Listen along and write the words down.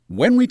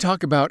When we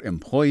talk about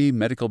employee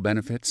medical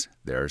benefits,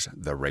 there's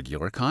the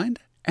regular kind,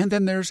 and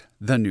then there's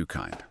the new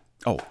kind.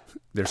 Oh,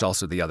 there's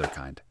also the other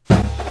kind.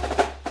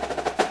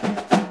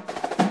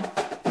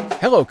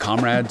 Hello,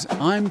 comrades.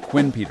 I'm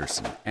Quinn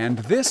Peterson, and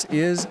this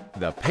is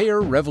the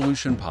Payer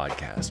Revolution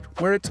podcast,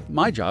 where it's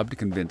my job to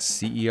convince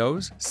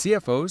CEOs,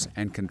 CFOs,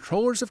 and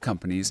controllers of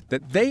companies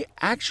that they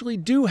actually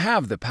do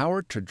have the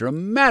power to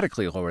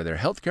dramatically lower their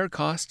healthcare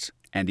costs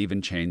and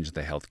even change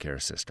the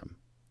healthcare system.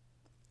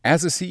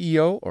 As a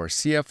CEO or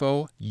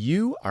CFO,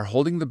 you are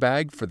holding the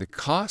bag for the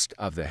cost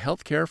of the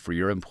healthcare for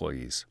your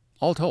employees.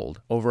 All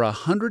told, over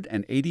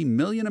 180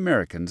 million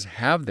Americans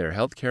have their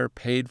healthcare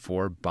paid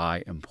for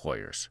by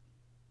employers.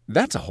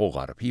 That's a whole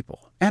lot of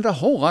people, and a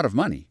whole lot of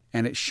money,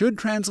 and it should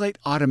translate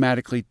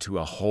automatically to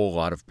a whole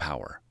lot of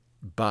power.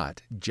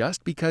 But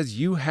just because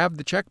you have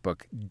the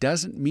checkbook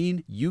doesn't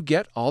mean you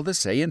get all the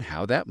say in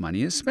how that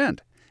money is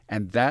spent.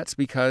 And that's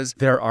because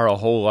there are a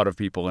whole lot of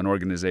people and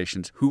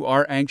organizations who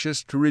are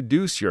anxious to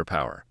reduce your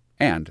power.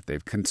 And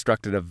they've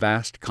constructed a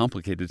vast,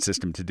 complicated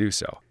system to do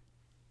so.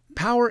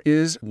 Power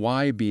is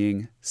why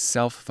being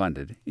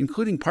self-funded,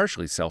 including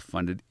partially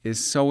self-funded,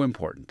 is so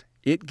important.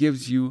 It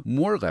gives you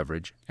more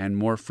leverage and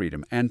more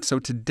freedom. And so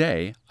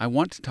today, I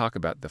want to talk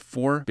about the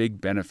 4 big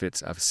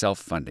benefits of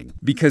self-funding,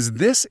 because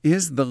this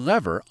is the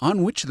lever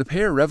on which the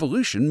payer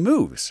revolution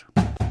moves.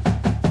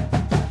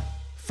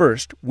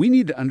 First, we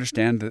need to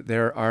understand that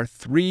there are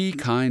 3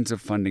 kinds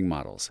of funding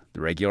models: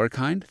 the regular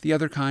kind, the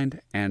other kind,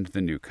 and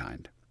the new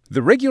kind.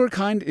 The regular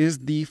kind is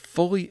the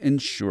fully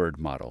insured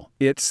model.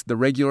 It's the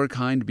regular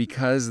kind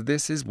because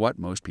this is what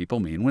most people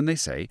mean when they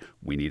say,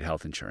 we need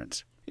health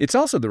insurance. It's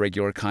also the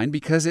regular kind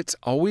because it's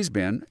always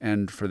been,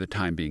 and for the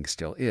time being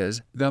still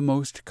is, the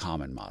most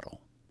common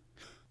model.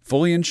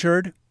 Fully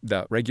insured,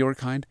 the regular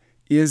kind,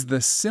 is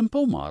the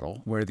simple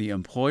model where the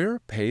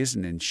employer pays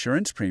an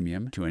insurance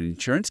premium to an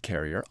insurance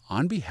carrier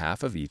on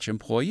behalf of each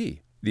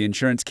employee. The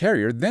insurance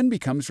carrier then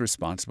becomes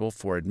responsible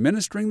for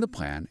administering the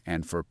plan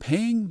and for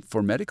paying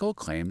for medical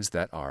claims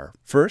that are,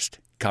 first,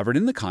 covered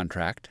in the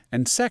contract,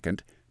 and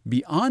second,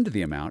 beyond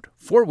the amount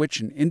for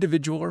which an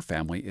individual or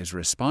family is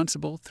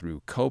responsible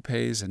through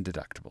copays and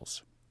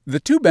deductibles. The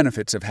 2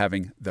 benefits of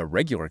having the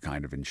regular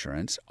kind of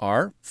insurance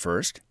are,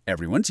 first,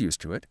 everyone's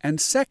used to it,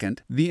 and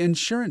second, the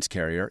insurance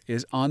carrier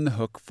is on the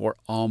hook for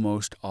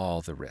almost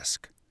all the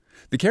risk.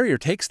 The carrier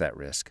takes that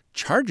risk,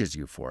 charges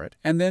you for it,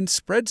 and then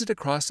spreads it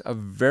across a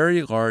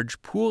very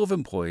large pool of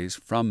employees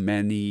from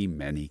many,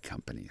 many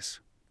companies.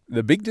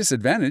 The big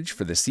disadvantage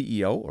for the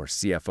CEO or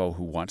CFO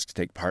who wants to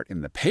take part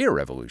in the payer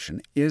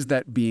revolution is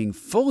that being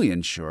fully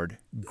insured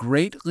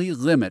greatly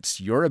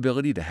limits your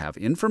ability to have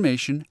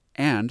information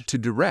and to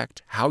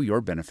direct how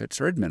your benefits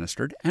are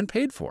administered and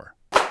paid for.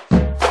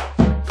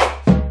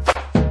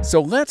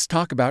 So let's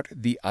talk about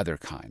the other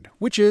kind,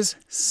 which is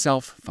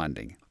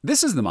self-funding.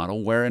 This is the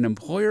model where an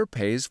employer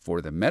pays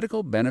for the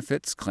medical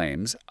benefits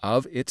claims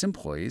of its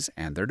employees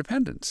and their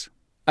dependents.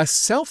 A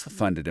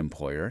self-funded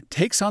employer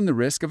takes on the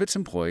risk of its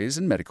employees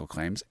and medical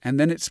claims, and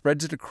then it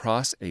spreads it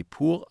across a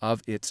pool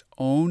of its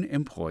own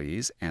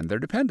employees and their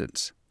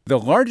dependents. The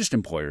largest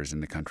employers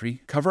in the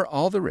country cover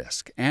all the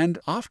risk and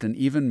often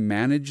even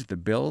manage the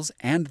bills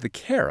and the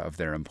care of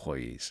their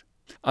employees.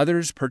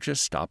 Others purchase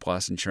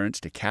stop-loss insurance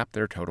to cap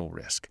their total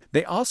risk.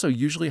 They also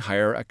usually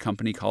hire a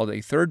company called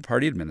a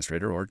third-party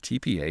administrator, or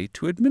TPA,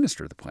 to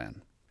administer the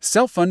plan.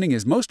 Self-funding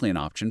is mostly an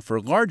option for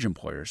large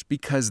employers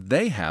because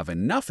they have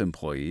enough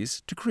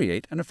employees to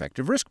create an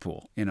effective risk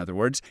pool. In other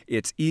words,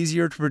 it's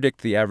easier to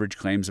predict the average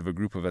claims of a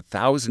group of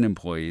 1,000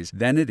 employees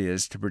than it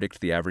is to predict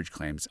the average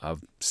claims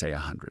of, say,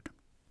 100.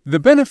 The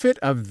benefit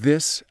of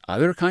this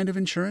other kind of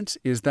insurance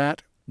is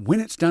that when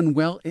it's done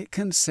well, it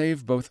can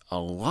save both a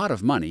lot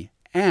of money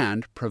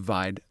and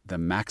provide the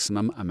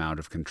maximum amount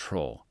of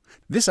control.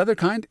 This other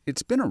kind,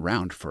 it's been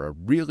around for a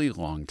really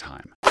long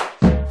time.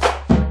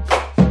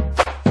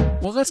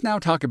 Well, let's now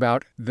talk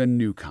about the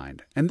new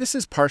kind, and this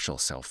is partial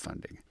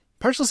self-funding.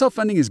 Partial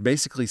self-funding is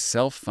basically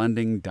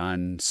self-funding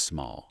done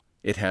small.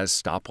 It has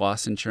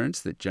stop-loss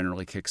insurance that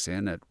generally kicks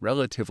in at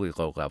relatively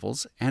low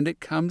levels, and it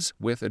comes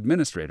with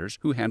administrators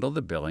who handle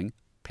the billing,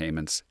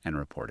 payments, and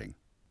reporting.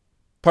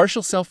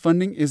 Partial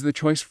self-funding is the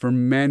choice for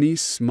many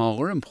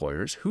smaller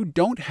employers who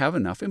don't have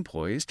enough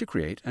employees to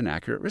create an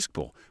accurate risk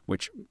pool,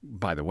 which,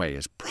 by the way,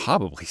 is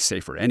probably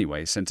safer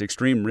anyway, since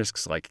extreme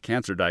risks like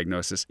cancer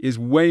diagnosis is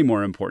way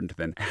more important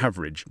than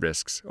average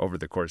risks over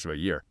the course of a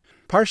year.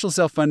 Partial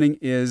self-funding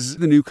is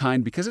the new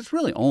kind because it's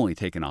really only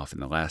taken off in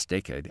the last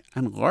decade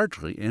and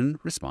largely in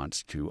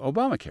response to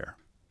Obamacare.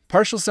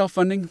 Partial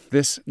self-funding,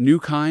 this new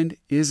kind,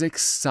 is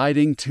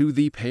exciting to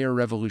the payer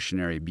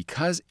revolutionary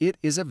because it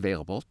is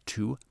available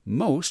to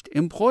most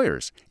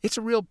employers. It's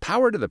a real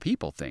power to the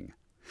people thing.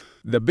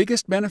 The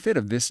biggest benefit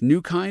of this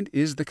new kind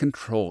is the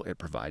control it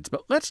provides.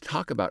 But let's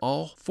talk about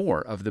all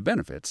 4 of the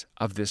benefits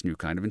of this new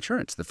kind of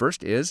insurance. The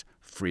first is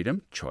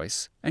freedom,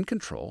 choice, and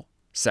control.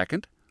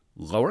 Second,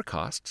 lower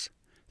costs.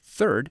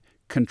 Third,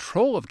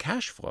 control of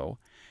cash flow.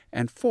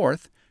 And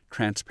fourth,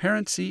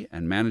 transparency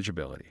and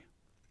manageability.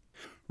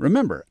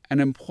 Remember,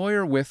 an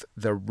employer with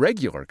the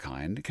regular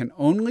kind can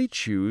only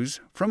choose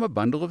from a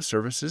bundle of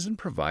services and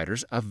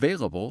providers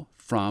available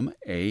from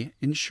an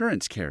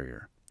insurance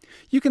carrier.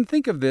 You can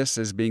think of this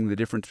as being the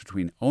difference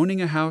between owning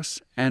a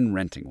house and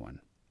renting one.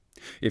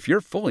 If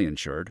you're fully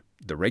insured,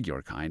 the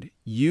regular kind,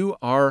 you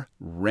are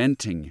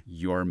renting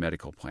your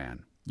medical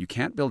plan. You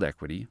can't build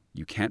equity,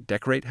 you can't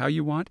decorate how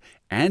you want,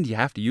 and you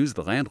have to use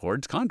the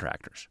landlord's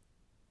contractors.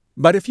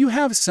 But if you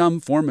have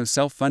some form of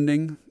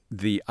self-funding,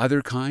 the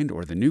other kind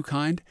or the new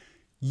kind,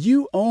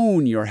 you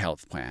own your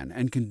health plan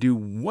and can do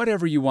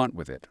whatever you want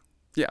with it.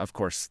 Yeah, of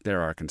course,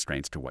 there are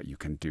constraints to what you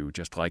can do,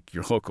 just like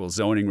your local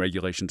zoning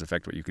regulations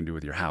affect what you can do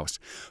with your house.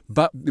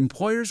 But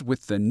employers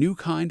with the new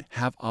kind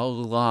have a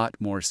lot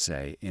more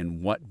say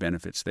in what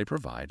benefits they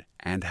provide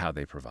and how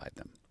they provide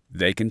them.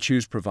 They can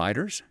choose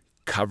providers,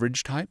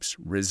 coverage types,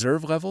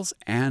 reserve levels,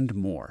 and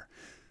more.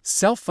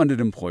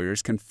 Self-funded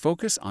employers can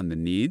focus on the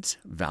needs,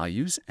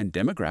 values, and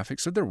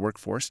demographics of their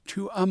workforce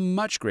to a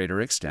much greater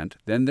extent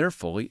than their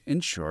fully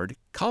insured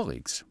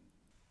colleagues.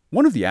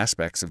 One of the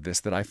aspects of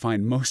this that I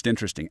find most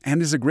interesting, and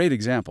is a great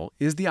example,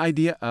 is the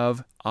idea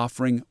of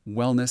offering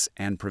wellness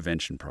and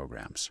prevention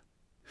programs.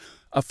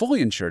 A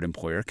fully insured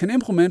employer can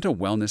implement a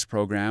wellness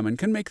program and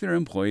can make their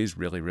employees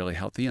really, really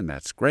healthy, and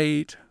that's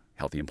great.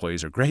 Healthy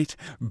employees are great,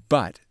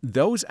 but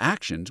those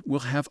actions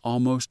will have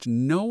almost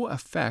no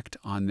effect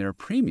on their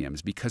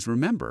premiums because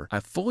remember,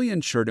 a fully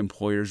insured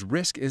employer's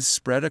risk is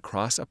spread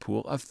across a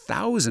pool of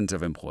thousands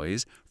of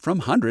employees from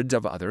hundreds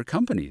of other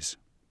companies.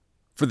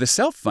 For the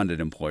self-funded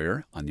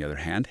employer, on the other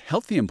hand,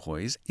 healthy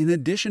employees, in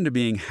addition to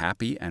being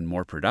happy and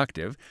more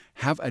productive,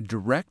 have a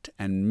direct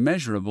and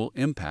measurable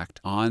impact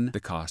on the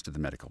cost of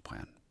the medical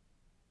plan.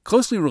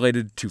 Closely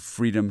related to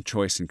freedom,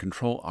 choice, and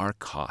control are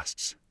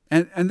costs.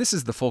 And this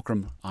is the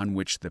fulcrum on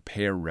which the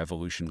payer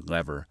revolution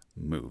lever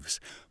moves.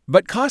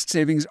 But cost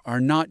savings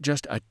are not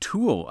just a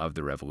tool of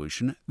the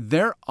revolution,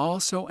 they're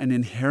also an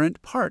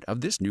inherent part of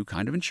this new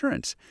kind of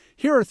insurance.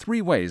 Here are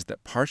 3 ways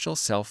that partial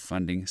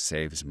self-funding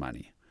saves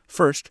money.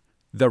 First,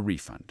 the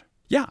refund.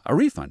 Yeah, a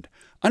refund.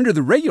 Under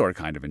the regular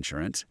kind of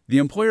insurance, the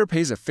employer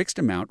pays a fixed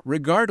amount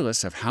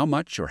regardless of how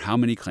much or how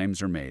many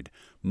claims are made.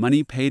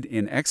 Money paid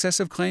in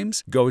excess of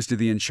claims goes to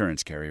the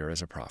insurance carrier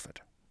as a profit.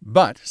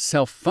 But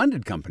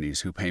self-funded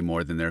companies who pay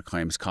more than their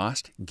claims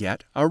cost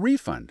get a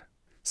refund.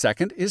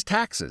 Second is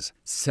taxes.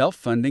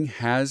 Self-funding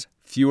has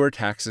fewer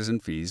taxes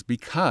and fees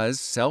because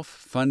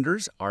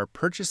self-funders are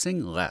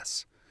purchasing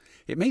less.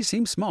 It may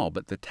seem small,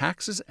 but the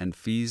taxes and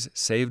fees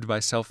saved by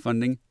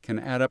self-funding can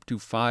add up to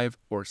 5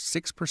 or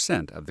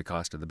 6% of the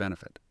cost of the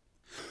benefit.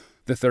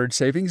 The third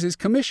savings is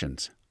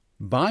commissions.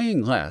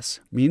 Buying less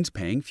means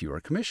paying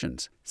fewer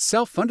commissions.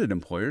 Self-funded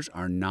employers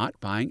are not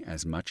buying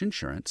as much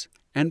insurance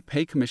and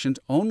pay commissions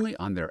only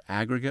on their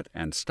aggregate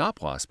and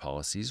stop-loss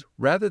policies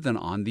rather than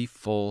on the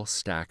full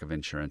stack of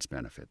insurance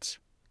benefits.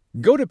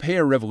 Go to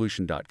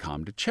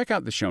payerrevolution.com to check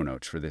out the show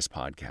notes for this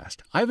podcast.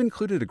 I've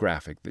included a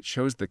graphic that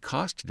shows the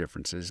cost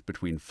differences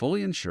between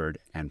fully insured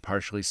and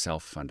partially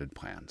self-funded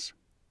plans.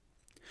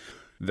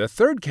 The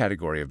third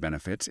category of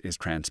benefits is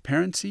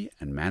transparency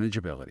and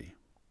manageability.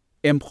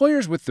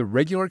 Employers with the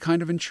regular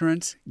kind of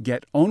insurance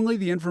get only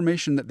the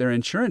information that their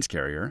insurance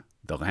carrier,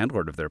 the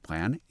landlord of their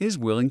plan, is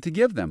willing to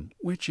give them,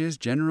 which is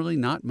generally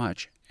not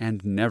much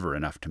and never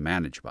enough to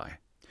manage by.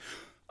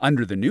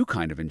 Under the new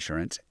kind of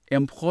insurance,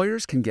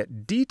 employers can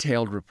get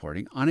detailed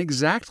reporting on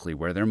exactly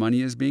where their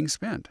money is being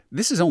spent.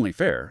 This is only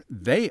fair.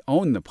 They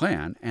own the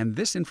plan, and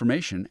this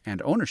information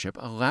and ownership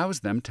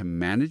allows them to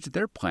manage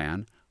their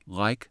plan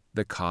like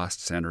the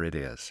cost center it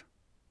is.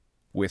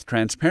 With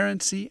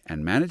transparency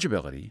and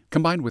manageability,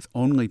 combined with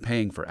only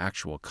paying for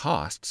actual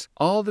costs,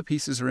 all the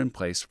pieces are in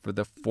place for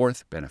the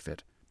fourth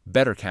benefit,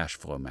 better cash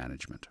flow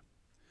management.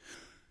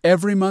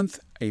 Every month,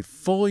 a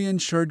fully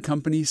insured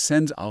company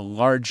sends a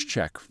large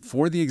check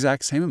for the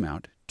exact same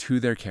amount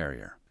to their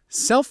carrier.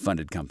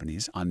 Self-funded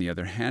companies, on the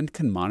other hand,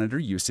 can monitor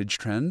usage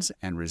trends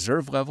and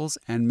reserve levels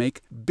and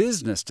make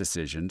business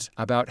decisions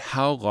about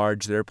how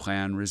large their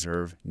plan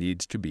reserve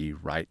needs to be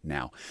right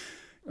now.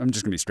 I'm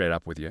just going to be straight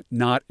up with you.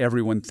 Not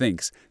everyone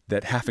thinks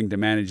that having to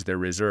manage their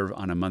reserve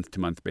on a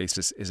month-to-month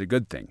basis is a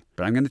good thing.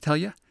 But I'm going to tell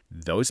you,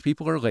 those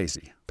people are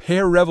lazy.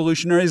 Payer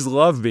revolutionaries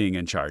love being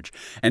in charge.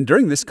 And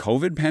during this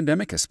COVID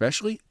pandemic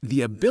especially,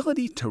 the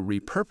ability to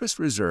repurpose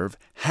reserve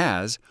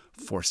has,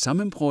 for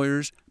some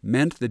employers,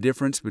 meant the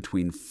difference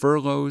between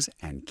furloughs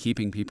and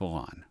keeping people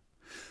on.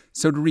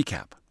 So to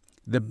recap,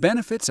 the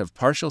benefits of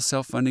partial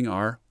self-funding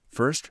are,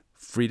 first,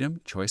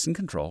 freedom, choice, and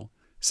control.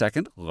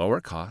 Second,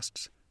 lower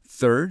costs.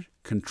 Third,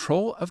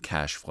 control of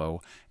cash flow.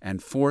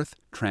 And fourth,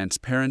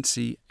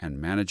 transparency and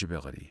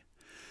manageability.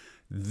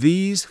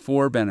 These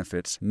 4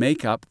 benefits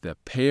make up the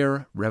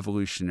payer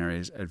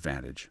revolutionaries'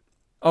 advantage.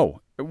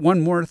 Oh,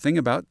 one more thing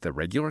about the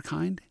regular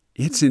kind.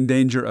 It's in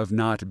danger of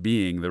not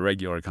being the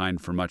regular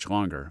kind for much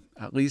longer,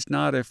 at least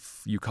not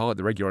if you call it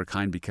the regular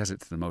kind because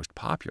it's the most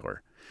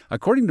popular.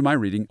 According to my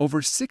reading,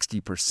 over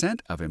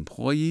 60% of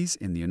employees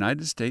in the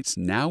United States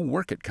now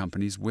work at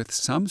companies with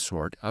some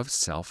sort of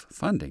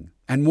self-funding.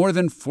 And more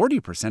than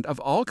 40% of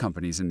all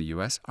companies in the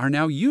US are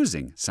now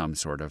using some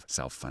sort of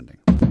self-funding.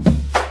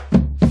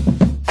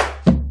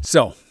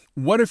 So,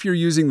 what if you're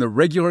using the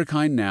regular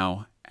kind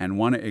now and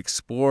want to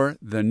explore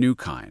the new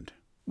kind?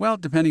 Well,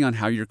 depending on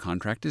how your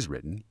contract is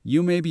written,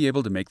 you may be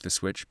able to make the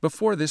switch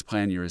before this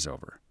plan year is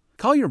over.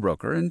 Call your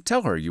broker and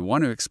tell her you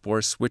want to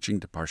explore switching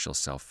to partial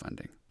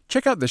self-funding.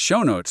 Check out the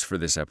show notes for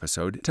this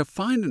episode to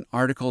find an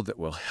article that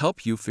will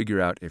help you figure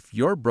out if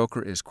your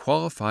broker is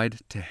qualified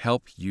to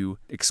help you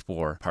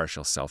explore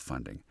partial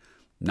self-funding.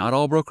 Not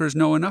all brokers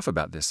know enough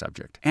about this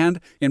subject, and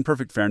in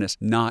perfect fairness,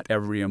 not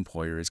every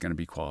employer is going to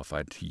be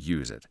qualified to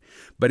use it.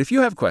 But if you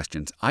have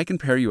questions, I can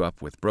pair you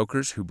up with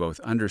brokers who both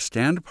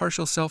understand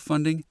partial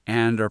self-funding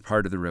and are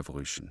part of the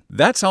revolution.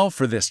 That's all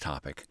for this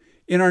topic.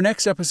 In our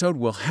next episode,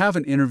 we'll have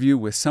an interview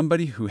with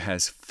somebody who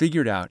has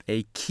figured out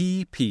a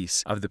key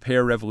piece of the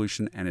payer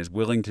revolution and is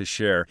willing to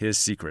share his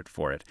secret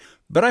for it.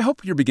 But I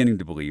hope you're beginning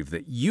to believe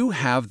that you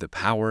have the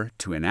power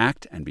to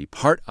enact and be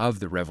part of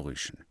the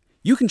revolution.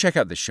 You can check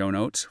out the show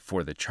notes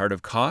for the chart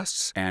of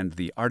costs and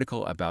the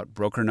article about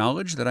broker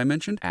knowledge that I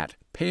mentioned at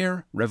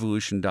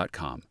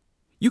payerrevolution.com.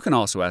 You can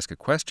also ask a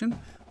question,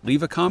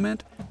 leave a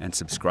comment, and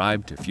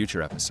subscribe to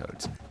future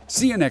episodes.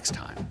 See you next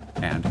time,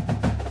 and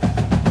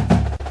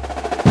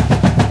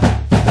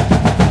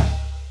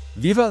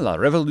Viva la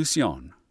Revolución!